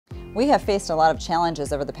We have faced a lot of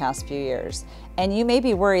challenges over the past few years, and you may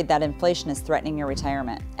be worried that inflation is threatening your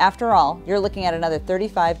retirement. After all, you're looking at another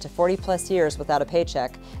 35 to 40 plus years without a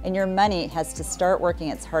paycheck, and your money has to start working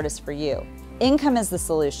its hardest for you. Income is the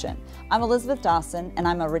solution. I'm Elisabeth Dawson, and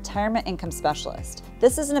I'm a retirement income specialist.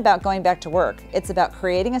 This isn't about going back to work. It's about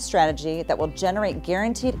creating a strategy that will generate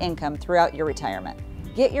guaranteed income throughout your retirement.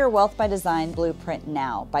 Get your Wealth by Design blueprint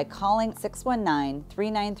now by calling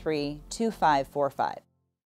 619-393-2545.